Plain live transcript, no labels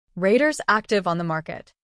Raiders active on the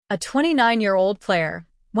market. A 29-year-old player,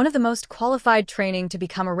 one of the most qualified training to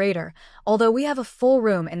become a Raider. Although we have a full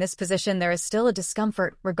room in this position, there is still a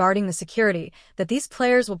discomfort regarding the security that these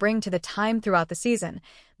players will bring to the time throughout the season.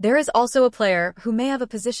 There is also a player who may have a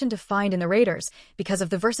position to find in the Raiders because of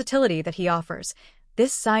the versatility that he offers.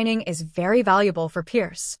 This signing is very valuable for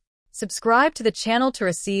Pierce. Subscribe to the channel to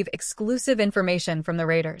receive exclusive information from the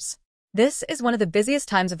Raiders. This is one of the busiest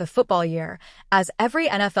times of the football year, as every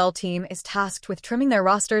NFL team is tasked with trimming their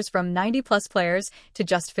rosters from 90-plus players to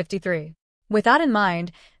just 53. With that in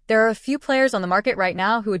mind, there are a few players on the market right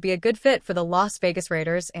now who would be a good fit for the Las Vegas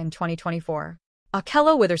Raiders in 2024.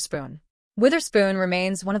 Ahkello Witherspoon. Witherspoon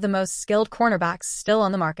remains one of the most skilled cornerbacks still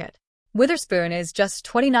on the market. Witherspoon is just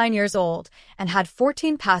 29 years old and had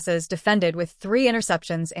 14 passes defended with 3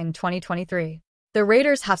 interceptions in 2023. The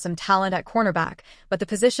Raiders have some talent at cornerback, but the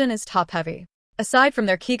position is top-heavy. Aside from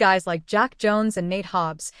their key guys like Jack Jones and Nate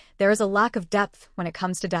Hobbs, there is a lack of depth when it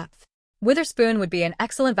comes to depth. Witherspoon would be an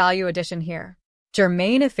excellent value addition here.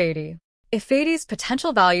 Germain Ifedi. Ifedi's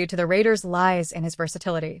potential value to the Raiders lies in his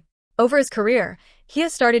versatility. Over his career, he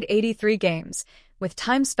has started 83 games, with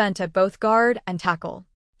time spent at both guard and tackle.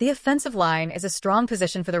 The offensive line is a strong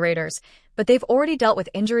position for the Raiders, but they've already dealt with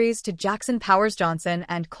injuries to Jackson Powers-Johnson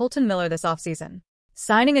and Colton Miller this offseason.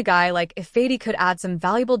 Signing a guy like Ifedi could add some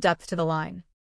valuable depth to the line.